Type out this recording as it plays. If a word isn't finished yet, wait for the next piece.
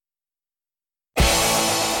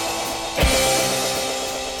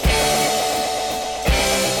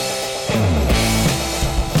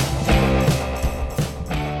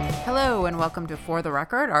and welcome to For the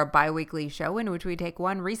Record, our bi-weekly show in which we take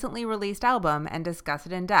one recently released album and discuss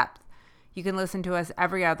it in depth. You can listen to us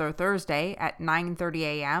every other Thursday at 9:30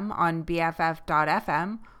 a.m. on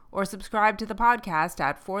BFF.fm or subscribe to the podcast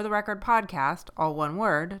at fortherecordpodcast, all one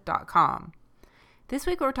word, .com. This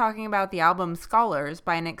week we're talking about the album Scholars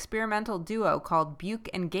by an experimental duo called Buke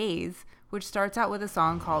and Gaze, which starts out with a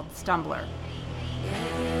song called Stumbler.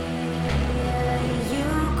 You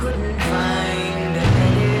couldn't find a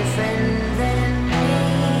better friend than me.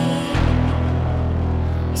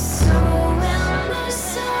 So when the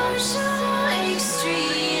social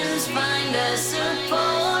extremes find us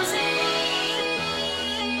opposing,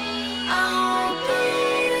 I'll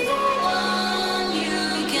be the one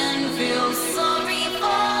you can feel sorry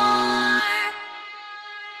for.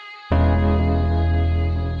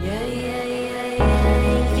 Yeah,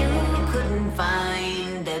 you couldn't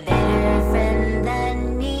find a better friend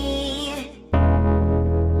than me.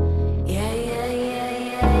 Yeah,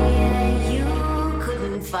 you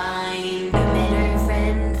couldn't find a better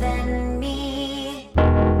friend than me.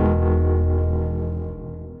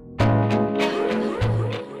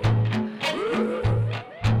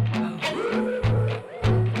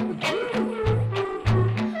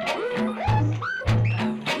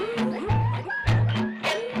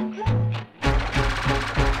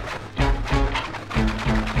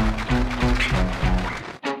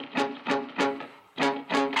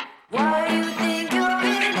 Why you think you're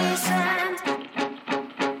innocent?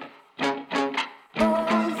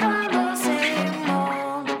 Born from the same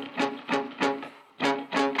mold.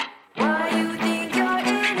 Why you think you're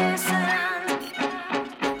innocent?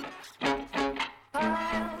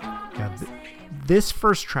 Yeah, this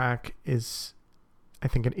first track is, I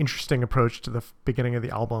think, an interesting approach to the beginning of the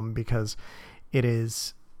album because it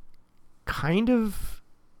is kind of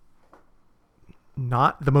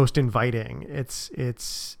not the most inviting.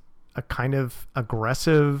 It's a kind of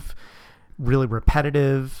aggressive, really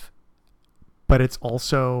repetitive, but it's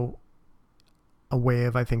also a way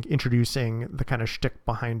of, I think, introducing the kind of shtick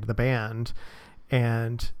behind the band.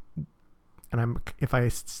 And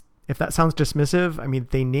if that sounds dismissive, I mean,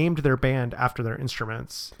 they named their band after their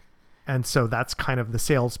instruments. And so that's kind of the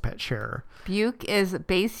sales pitch here. Buke is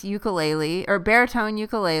bass ukulele or baritone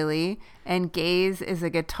ukulele, and Gaze is a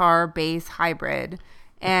guitar bass hybrid.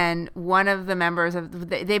 And one of the members of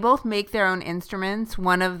they both make their own instruments.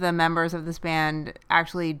 One of the members of this band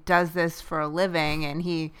actually does this for a living, and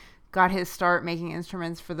he got his start making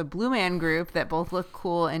instruments for the Blue Man Group that both look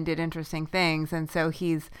cool and did interesting things. And so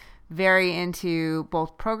he's very into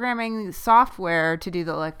both programming software to do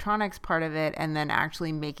the electronics part of it and then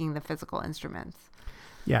actually making the physical instruments.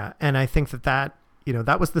 Yeah. And I think that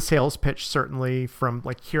was the sales pitch, certainly, from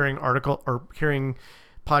like hearing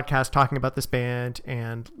podcasts talking about this band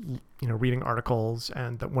and, reading articles.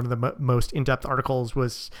 And that one of the most in-depth articles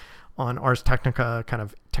was on Ars Technica kind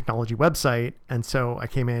of technology website. And so I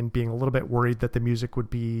came in being a little bit worried that the music would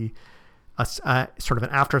be a sort of an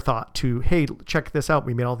afterthought to, hey, check this out.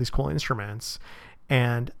 We made all these cool instruments.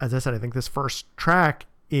 And as I said, I think this first track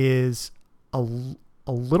is a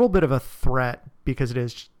little bit of a threat because it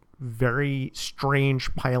is very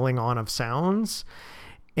strange piling on of sounds.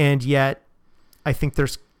 And yet I think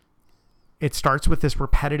it starts with this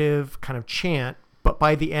repetitive kind of chant, but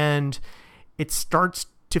by the end it starts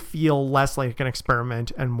to feel less like an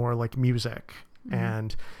experiment and more like music. Mm-hmm.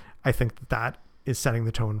 And I think that is setting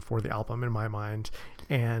the tone for the album in my mind,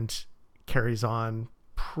 and carries on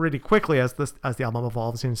pretty quickly as the album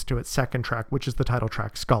evolves into its second track, which is the title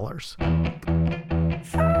track, Scholars.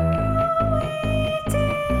 Different.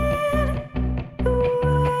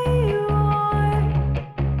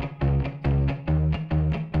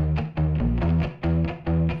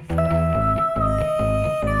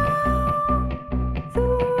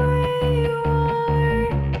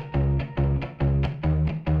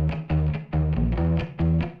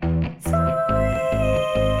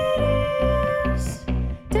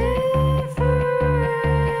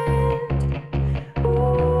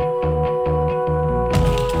 Ooh.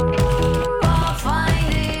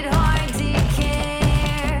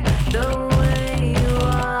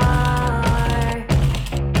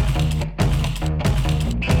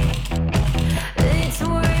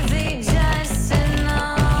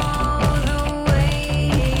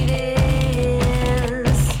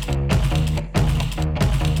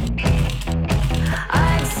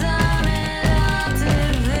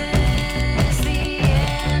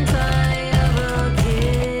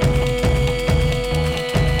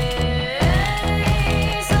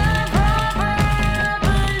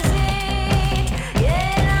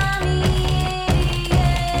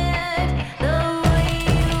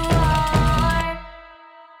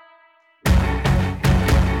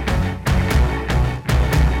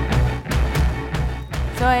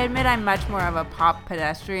 So I admit I'm much more of a pop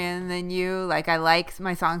pedestrian than you. Like, I like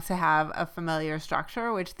my songs to have a familiar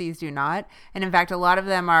structure, which these do not. And in fact, a lot of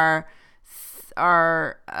them are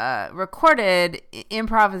recorded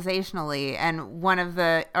improvisationally. And one of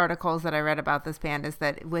the articles that I read about this band is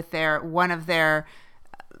that with one of their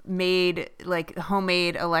made like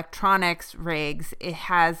homemade electronics rigs, it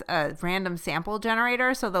has a random sample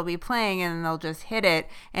generator, so they'll be playing and they'll just hit it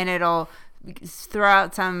and it'll throw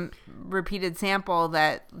out some repeated sample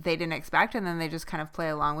that they didn't expect, and then they just kind of play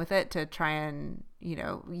along with it to try and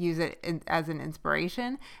use it as an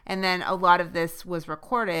inspiration. And then a lot of this was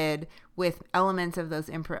recorded with elements of those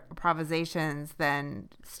improvisations then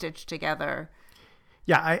stitched together.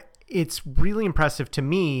 Yeah, it's really impressive to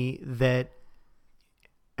me that,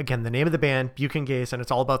 again, the name of the band, Buchan Gase, and it's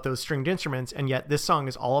all about those stringed instruments. And yet this song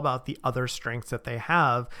is all about the other strengths that they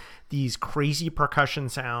have, these crazy percussion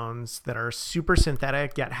sounds that are super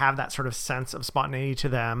synthetic, yet have that sort of sense of spontaneity to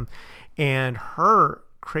them, and her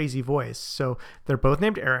crazy voice. So they're both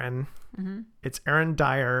named Erin. Mm-hmm. It's Erin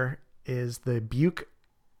Dyer is the Buke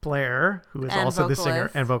player, who is also the singer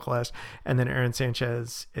and vocalist. And then Aaron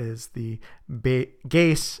Sanchez is the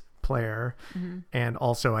Gase player. Mm-hmm. And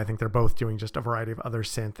also I think they're both doing just a variety of other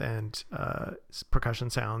synth and percussion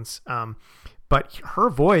sounds, but her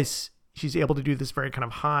voice, she's able to do this very kind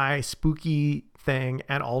of high spooky thing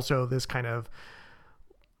and also this kind of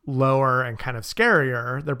lower and kind of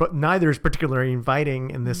scarier. They're both, neither is particularly inviting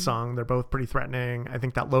in this song. They're both pretty threatening. I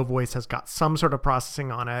think that low voice has got some sort of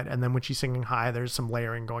processing on it, and then when she's singing high, there's some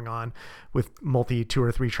layering going on with multi 2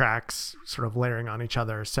 or 3 tracks sort of layering on each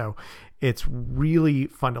other. So it's really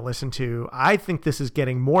fun to listen to. I think this is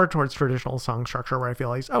getting more towards traditional song structure, where I feel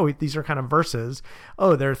like, oh, these are kind of verses.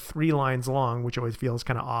 Oh, they're 3 lines long, which always feels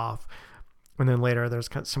kind of off. And then later there's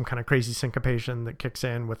some kind of crazy syncopation that kicks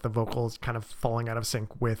in with the vocals kind of falling out of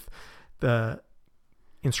sync with the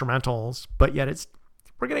instrumentals. But yet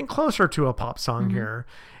we're getting closer to a pop song here.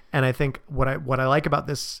 And I think what I like about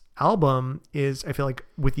this album is I feel like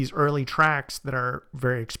with these early tracks that are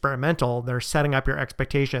very experimental, they're setting up your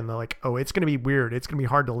expectation. They're like, oh, it's going to be weird. It's going to be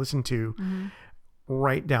hard to listen to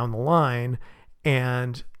right down the line.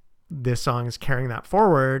 And this song is carrying that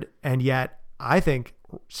forward. And yet I think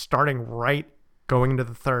starting right going into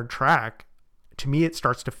the 3rd track, to me it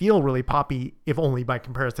starts to feel really poppy, if only by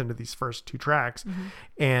comparison to these first 2 tracks.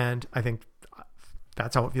 And I think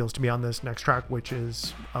that's how it feels to me on this next track, which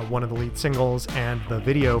is one of the lead singles, and the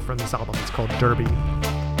video from this album is called Derby.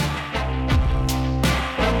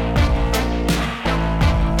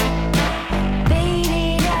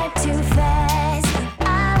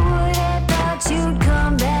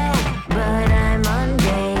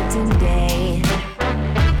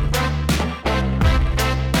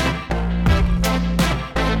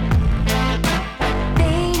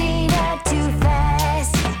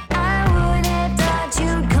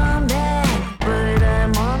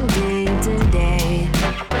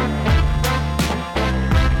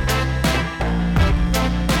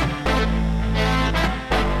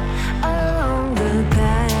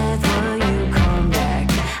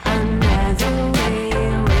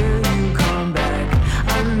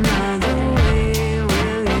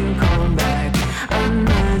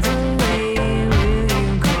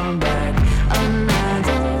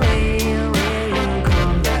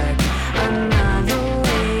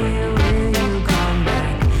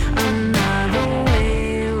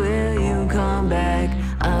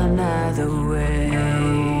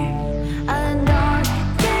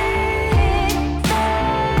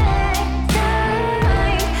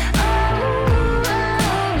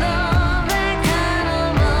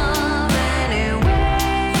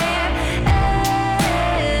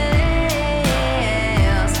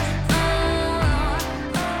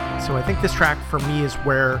 This track for me is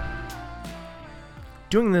where,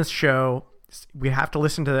 doing this show, we have to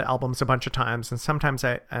listen to the albums a bunch of times, and sometimes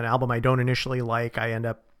an album I don't initially like, I end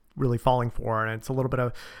up really falling for, and it's a little bit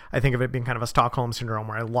of, I think of it being kind of a Stockholm syndrome,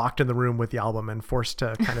 where I locked in the room with the album and forced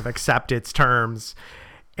to kind of accept its terms.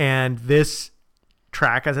 And this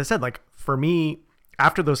track, as I said, like for me,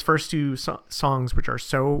 after those first 2 songs, which are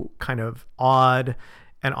so kind of odd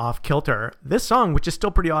and off kilter, this song, which is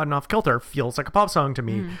still pretty odd and off kilter, feels like a pop song to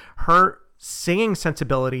me. Her singing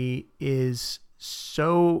sensibility is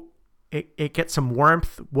so, it gets some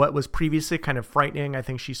warmth. What was previously kind of frightening, I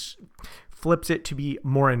think she flips it to be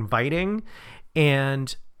more inviting.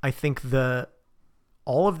 And I think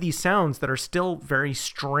all of these sounds that are still very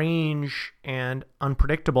strange and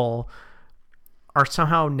unpredictable are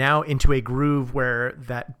somehow now into a groove where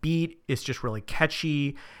that beat is just really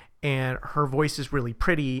catchy, and her voice is really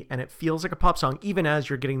pretty, and it feels like a pop song, even as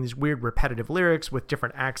you're getting these weird repetitive lyrics with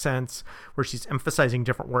different accents where she's emphasizing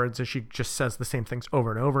different words as she just says the same things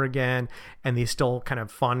over and over again, and these still kind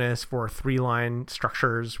of fondness for 3-line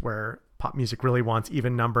structures where pop music really wants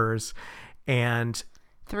even numbers. And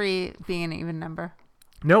 3 being an even number.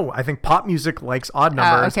 No, I think pop music likes odd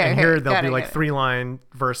numbers, and here they'll be like 3-line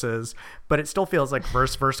verses, but it still feels like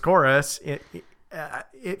verse, chorus.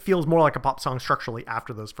 It feels more like a pop song structurally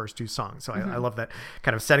after those first 2 songs. So I love that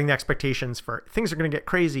kind of setting the expectations for things are going to get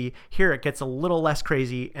crazy. Here it gets a little less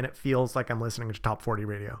crazy, and it feels like I'm listening to Top 40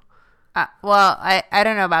 radio. Well, I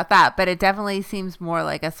don't know about that, but it definitely seems more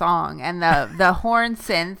like a song. And the horn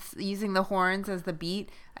synths, using the horns as the beat,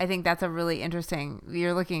 I think that's a really interesting.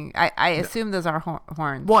 You're looking. I assume those are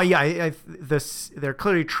horns. Well, yeah, they're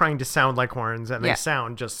clearly trying to sound like horns, and they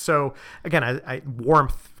sound just so. Again, I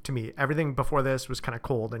warmth to me. Everything before this was kind of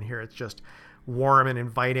cold, and here it's just warm and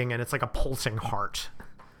inviting, and it's like a pulsing heart.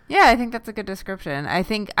 Yeah, I think that's a good description. I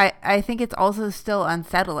think it's also still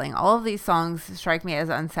unsettling. All of these songs strike me as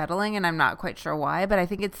unsettling, and I'm not quite sure why, but I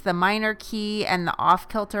think it's the minor key and the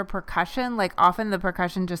off-kilter percussion. Like, often the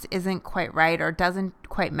percussion just isn't quite right or doesn't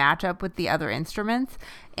quite match up with the other instruments.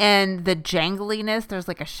 And the jangliness, there's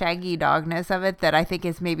like a shaggy dogness of it that I think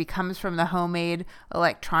is maybe comes from the homemade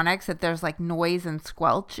electronics, that there's like noise and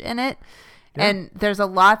squelch in it. Yeah. And there's a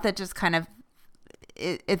lot that just kind of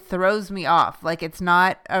it throws me off. Like, it's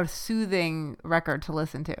not a soothing record to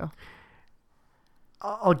listen to.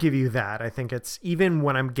 I'll give you that. I think it's, even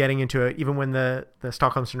when I'm getting into it, even when the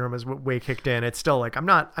Stockholm Syndrome is way kicked in, it's still like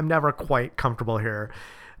I'm never quite comfortable here.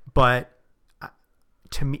 But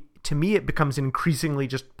to me it becomes increasingly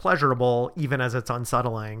just pleasurable, even as it's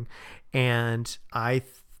unsettling. And I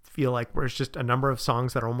feel like there's just a number of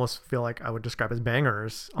songs that almost feel like I would describe as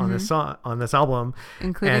bangers on this song, on this album,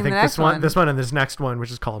 including and I think this one and this next one,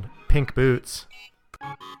 which is called Pink Boots.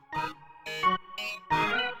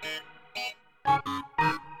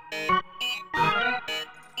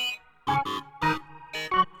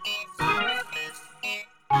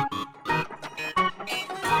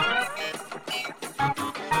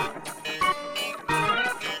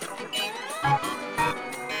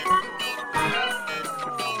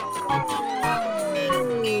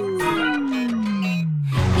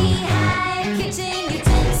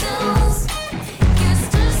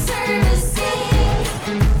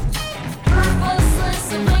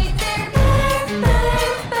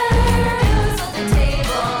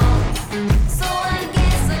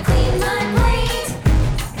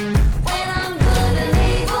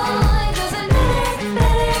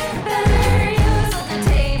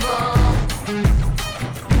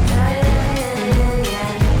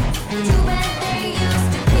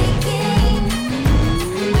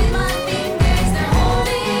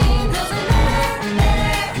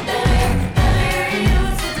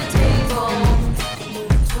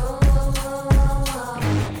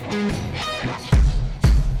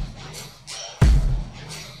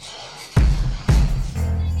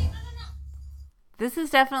 This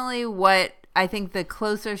is definitely what I think the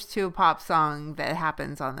closest to a pop song that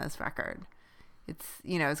happens on this record. It's,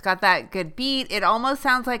 you know, it's got that good beat. It almost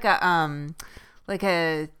sounds like an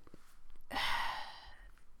 80s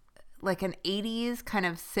kind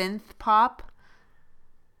of synth pop.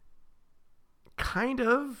 Kind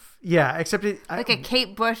of. Yeah, except like a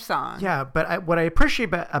Kate Bush song. Yeah, but what I appreciate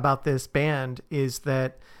about this band is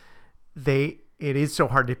that it is so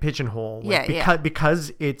hard to pigeonhole.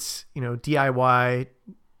 Because it's, you know, DIY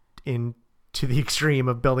to the extreme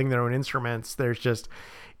of building their own instruments. There's just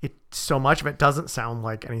so much of it doesn't sound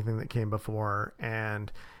like anything that came before,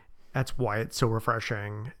 and that's why it's so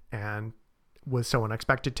refreshing and was so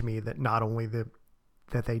unexpected to me, that not only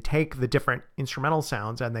that they take the different instrumental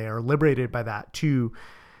sounds and they are liberated by that to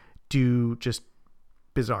do just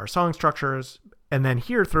bizarre song structures, and then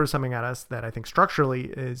here throw something at us that I think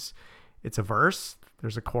structurally it's a verse,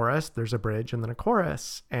 there's a chorus, there's a bridge, and then a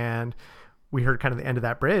chorus. And we heard kind of the end of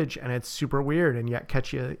that bridge, and it's super weird and yet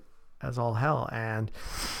catchy as all hell. And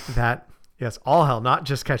that, yes, all hell, not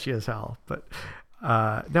just catchy as hell, but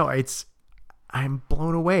no, I'm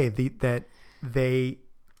blown away that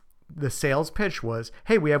the sales pitch was,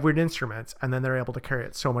 hey, we have weird instruments, and then they're able to carry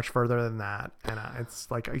it so much further than that, and it's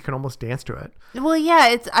like you can almost dance to it. Well, yeah,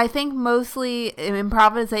 it's, I think, mostly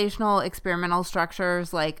improvisational experimental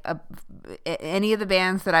structures, like any of the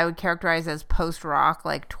bands that I would characterize as post-rock,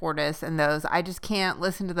 like Tortoise and those. I just can't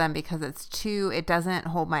listen to them because it doesn't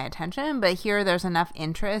hold my attention. But here there's enough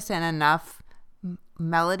interest and enough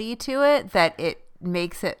melody to it that it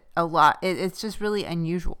makes it a lot. It's just really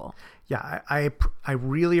unusual. Yeah, I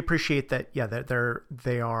really appreciate that. Yeah, that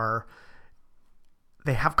they are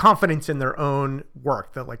they have confidence in their own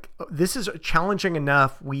work that like, this is challenging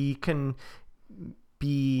enough. We can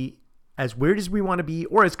be as weird as we want to be,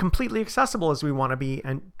 or as completely accessible as we want to be,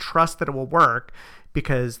 and trust that it will work,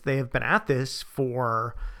 because they have been at this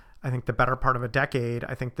for, I think, the better part of a decade.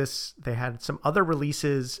 I think they had some other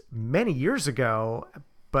releases many years ago,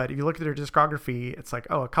 but if you look at their discography, it's like,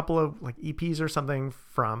 a couple of like EPs or something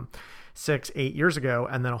from 6-8 years ago,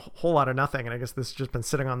 and then a whole lot of nothing. And I guess this has just been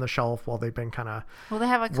sitting on the shelf while they've been kind of they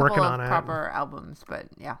have a couple of proper albums, but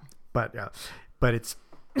it's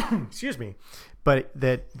excuse me, but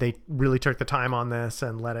that they really took the time on this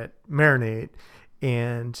and let it marinate,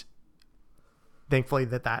 and thankfully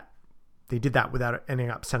that they did that without ending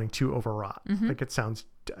up sounding too overwrought. Like, it sounds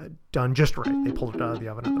done just right. They pulled it out of the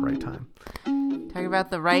oven at the right time. Talking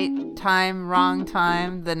about the right time, wrong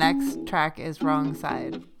time, the next track is Wrong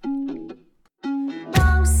Side.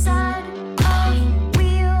 Wrong side of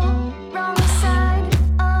wheel, wrong side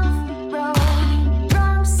of road,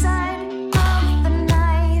 wrong side of the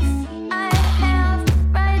knife. I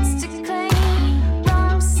have rights to claim.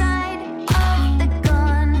 Wrong side of the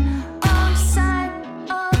gun, wrong side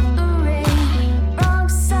of the ring, wrong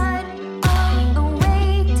side of the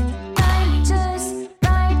weight. I just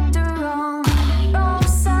right or wrong, wrong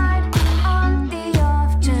side on the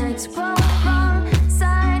off chance. Wrong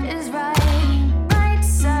side is right. Right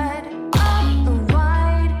side of the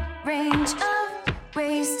wide range of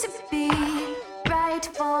ways to be right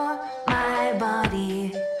for my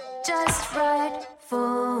body, just right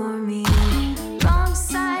for me. Wrong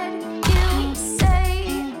side, you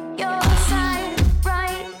say your side,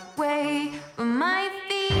 right way for my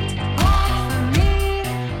feet, walk for me.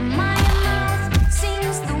 My mouth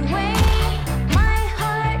sings the way my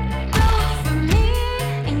heart wrote for me,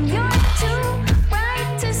 and you're too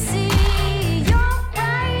right to see. Your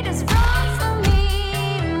right is wrong for me.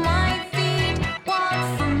 My feet walk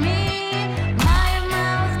for me. My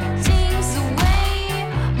mouth sings the way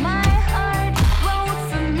my heart wrote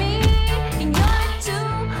for me, and you're too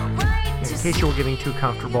right to In see. case you were getting too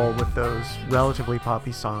comfortable with those relatively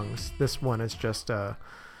poppy songs, this one is just a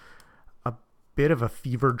bit of a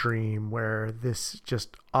fever dream, where this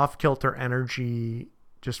just off-kilter energy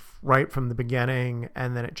just right from the beginning,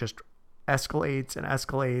 and then it just escalates and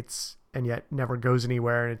escalates, and yet never goes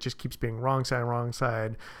anywhere, and it just keeps being wrong side, wrong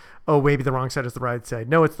side. Oh, maybe the wrong side is the right side.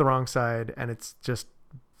 No, it's the wrong side, and it's just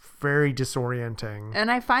very disorienting. And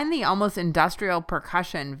I find the almost industrial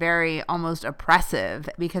percussion very almost oppressive,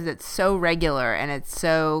 because it's so regular and it's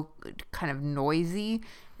so kind of noisy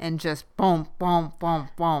and just boom, boom, boom,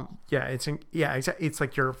 boom. Yeah, it's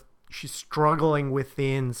like she's struggling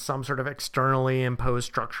within some sort of externally imposed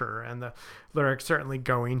structure, and the lyrics certainly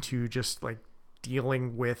going to just like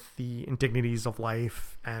dealing with the indignities of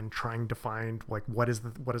life and trying to find like what is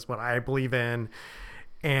what I believe in.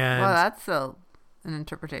 And Well, that's an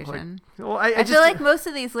interpretation. I I feel like most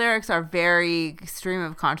of these lyrics are very stream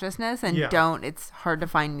of consciousness and Yeah. it's hard to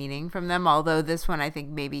find meaning from them, although this one I think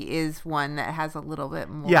maybe is one that has a little bit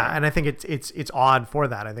more. Yeah, and I think it's odd for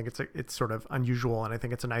that. I think it's sort of unusual, and I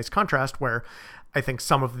think it's a nice contrast where I think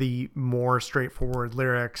some of the more straightforward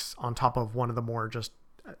lyrics on top of one of the more just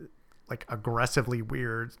like aggressively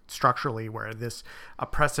weird structurally, where this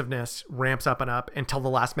oppressiveness ramps up and up until the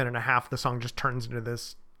last minute and a half, the song just turns into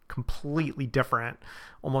this completely different,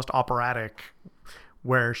 almost operatic,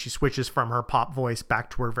 where she switches from her pop voice back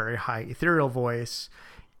to her very high ethereal voice,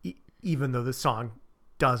 even though the song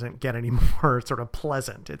doesn't get any more sort of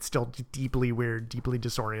pleasant. It's still deeply weird, deeply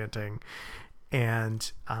disorienting.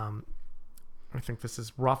 And I think this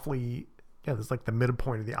is roughly, this is like the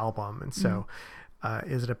midpoint of the album. And so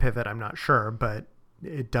is it a pivot? I'm not sure, but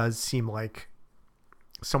it does seem like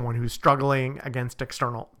someone who's struggling against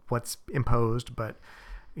external, what's imposed, but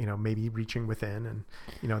maybe reaching within, and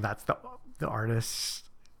that's the artists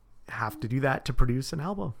have to do that to produce an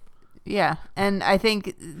album. Yeah, and I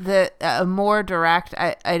think the more direct.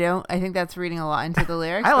 I think that's reading a lot into the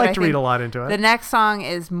lyrics. I but like to read think a lot into it. The next song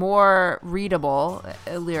is more readable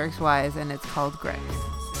lyrics wise, and it's called Grits.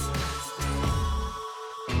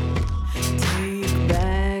 Take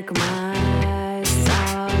back my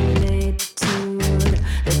solitude,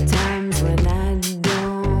 the times when I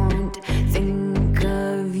don't think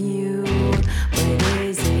of you. But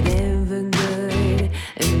is it ever good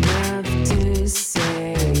enough to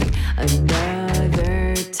say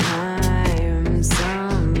another time,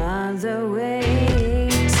 some other way?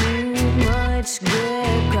 Too much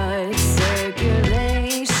good cut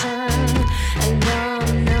circulation, and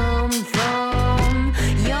I'm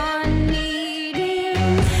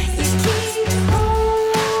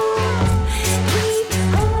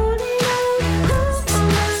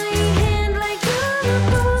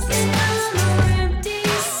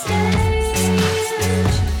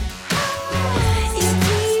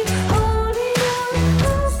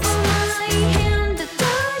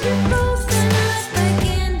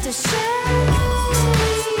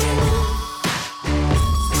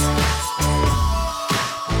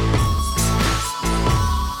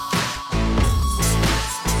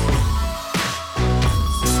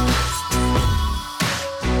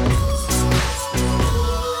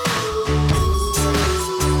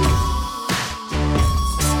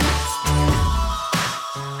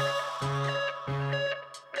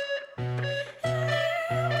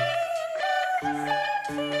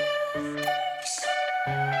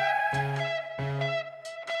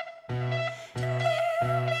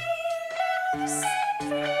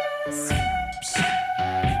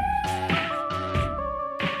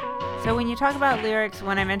So when you talk about lyrics,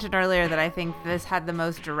 when I mentioned earlier that I think this had the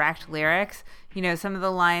most direct lyrics, you know, some of the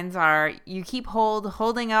lines are, you keep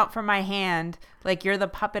holding out for my hand like you're the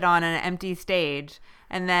puppet on an empty stage.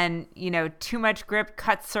 And then, you know, too much grip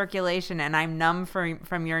cuts circulation and I'm numb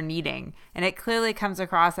from your needing. And it clearly comes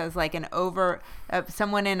across as like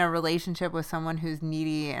someone in a relationship with someone who's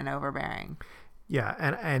needy and overbearing. Yeah.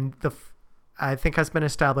 And I think has been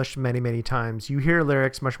established many, many times. You hear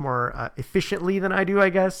lyrics much more efficiently than I do, I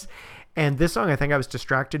guess. And this song, I think I was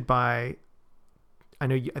distracted by, I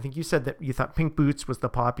think you said that you thought Pink Boots was the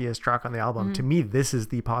poppiest track on the album. Mm-hmm. To me, this is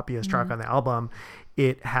the poppiest track on the album.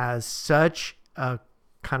 It has such a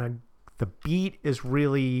kind of, the beat is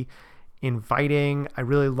really inviting. I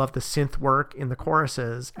really love the synth work in the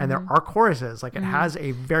choruses, and there are choruses. Like it has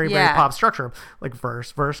a very, very pop structure, like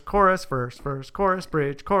verse, chorus, bridge,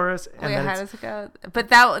 chorus. And Wait, then how does it go? But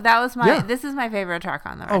that was this is my favorite track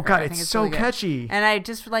on the record. Oh God, I think it's so really good. catchy. And I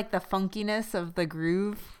just like the funkiness of the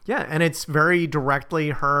groove. Yeah, and it's very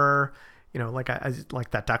directly her, you know, like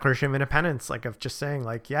like that Declaration of Independence, like of just saying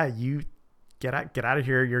like, yeah, you get out of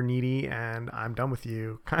here, you're needy and I'm done with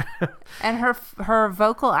you. And her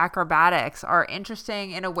vocal acrobatics are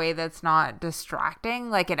interesting in a way that's not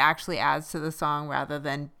distracting. Like it actually adds to the song rather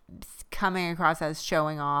than coming across as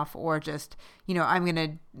showing off or just, you know, I'm going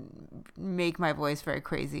to make my voice very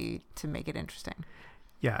crazy to make it interesting.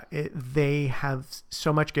 Yeah, they have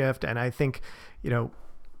so much gift. And I think, you know,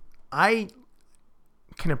 I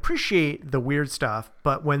can appreciate the weird stuff,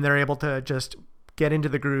 but when they're able to just get into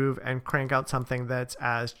the groove and crank out something that's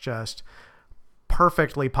as just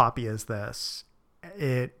perfectly poppy as this,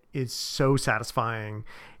 it is so satisfying.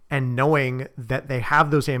 And knowing that they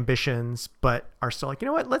have those ambitions, but are still like, you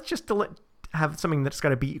know what, let's just have something that's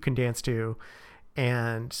got a beat you can dance to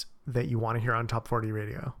and that you want to hear on Top 40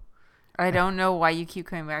 radio. I don't know why you keep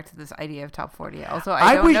coming back to this idea of Top 40. Also,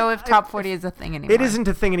 I don't know if Top 40 is a thing anymore. It isn't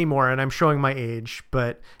a thing anymore, and I'm showing my age,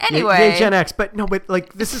 but anyway, Gen X. But no, but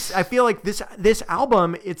like this is, I feel like this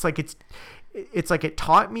album, it's like it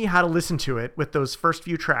taught me how to listen to it with those first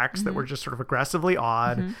few tracks that were just sort of aggressively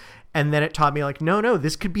odd. And then it taught me like, no,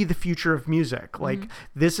 this could be the future of music. Like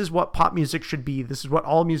this is what pop music should be. This is what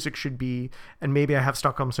all music should be. And maybe I have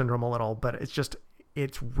Stockholm Syndrome a little, but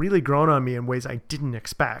it's really grown on me in ways I didn't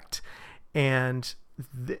expect. And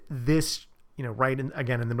this, you know,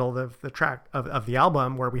 again in the middle of the track of the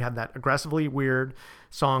album where we had that aggressively weird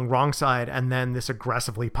song Wrong Side and then this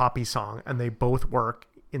aggressively poppy song, and they both work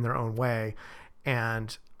in their own way,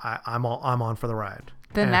 and I'm on for the ride.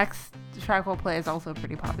 The next track we'll play is also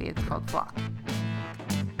pretty poppy. It's called Flock.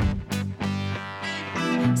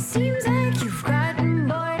 Seems like you've gotten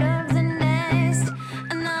bored of the nest,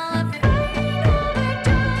 and now I'm fighting over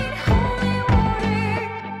dried holy water.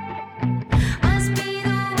 Must be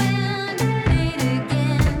the wind late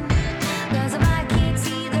again, 'cause if I can't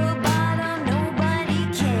see the bottom, nobody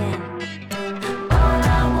can. All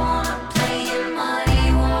I wanna play in muddy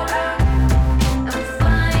water and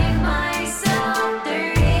find myself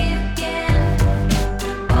dirty again.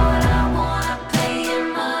 All I wanna play in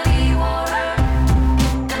muddy water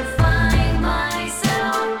and find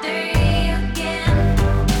myself dirty again.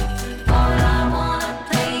 All I wanna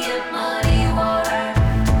play in muddy water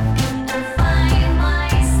and find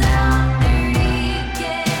myself dirty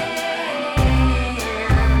again.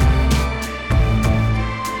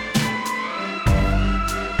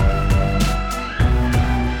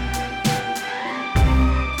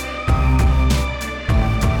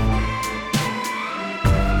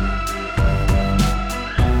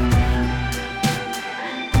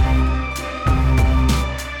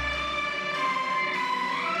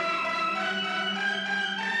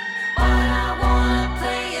 All I wanna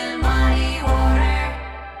play in muddy water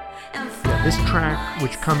and find This track,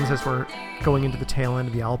 which comes as we're going into the tail end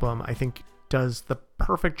of the album, I think does the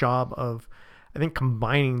perfect job of, I think,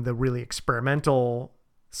 combining the really experimental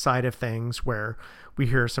side of things where we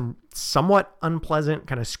hear some somewhat unpleasant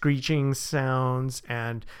kind of screeching sounds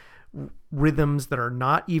and rhythms that are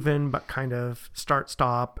not even but kind of start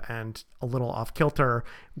stop and a little off kilter,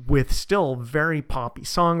 with still very poppy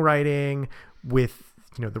songwriting, with,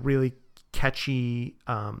 you know, the really catchy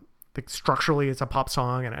structurally it's a pop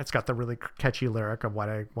song and it's got the really catchy lyric of what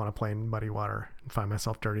I want to play in muddy water and find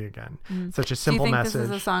myself dirty again. Such a simple Do you think message. this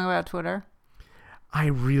is a song about Twitter? I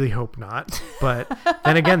really hope not. But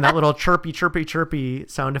then again, that little chirpy, chirpy, chirpy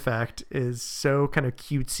sound effect is so kind of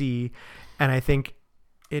cutesy. And I think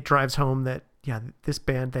it drives home that, yeah, this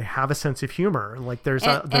band, they have a sense of humor. Like there's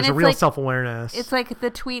a real like, self-awareness. It's like the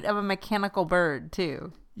tweet of a mechanical bird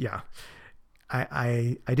too. Yeah.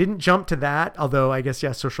 I didn't jump to that, although I guess,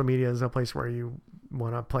 yeah, social media is a place where you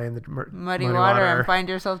want to play in the Muddy water and find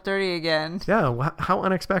yourself dirty again. Yeah, how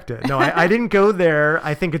unexpected. No, I didn't go there.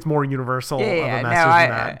 I think it's more universal of a message than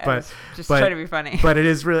that. I was just try to be funny. But it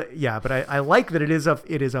is really, yeah, but I like that it is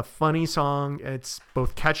a funny song. It's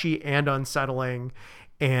both catchy and unsettling.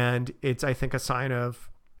 And it's, I think, a sign of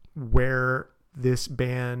where this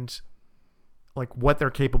band, like what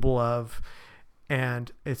they're capable of.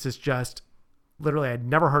 And it's just literally, I'd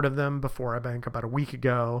never heard of them before. I think about a week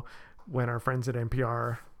ago when our friends at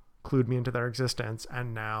NPR clued me into their existence,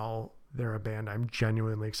 and now they're a band I'm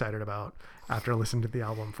genuinely excited about after listening to the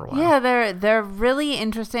album for a while. Yeah, they're really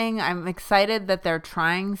interesting. I'm excited that they're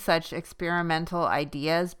trying such experimental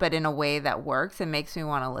ideas, but in a way that works and makes me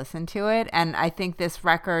want to listen to it. And I think this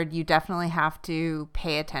record, you definitely have to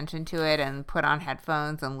pay attention to it and put on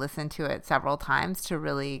headphones and listen to it several times to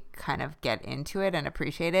really kind of get into it and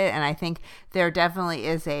appreciate it. And I think there definitely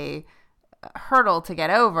is a hurdle to get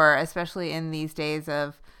over, especially in these days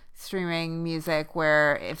of streaming music,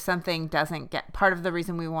 where if something doesn't get, part of the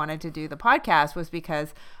reason we wanted to do the podcast was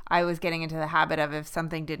because I was getting into the habit of, if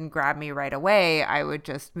something didn't grab me right away, I would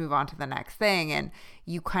just move on to the next thing, and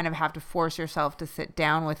you kind of have to force yourself to sit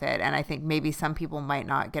down with it. And I think maybe some people might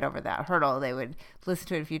not get over that hurdle. They would listen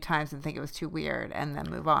to it a few times and think it was too weird and then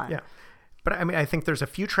move on. Yeah, but I mean, I think there's a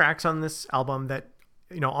few tracks on this album that,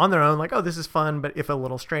 you know, on their own, like, oh, this is fun, but if a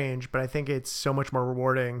little strange. But I think it's so much more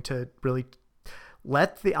rewarding to really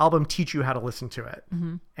let the album teach you how to listen to it.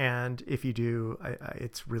 Mm-hmm. And if you do,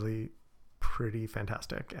 it's really pretty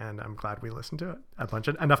fantastic. And I'm glad we listened to it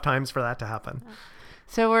enough times for that to happen.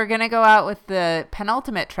 So we're going to go out with the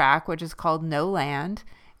penultimate track, which is called No Land.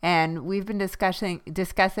 And we've been discussing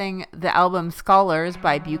the album Scholars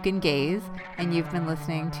by Buchan Gaze. And you've been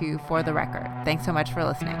listening to For the Record. Thanks so much for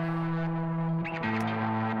listening.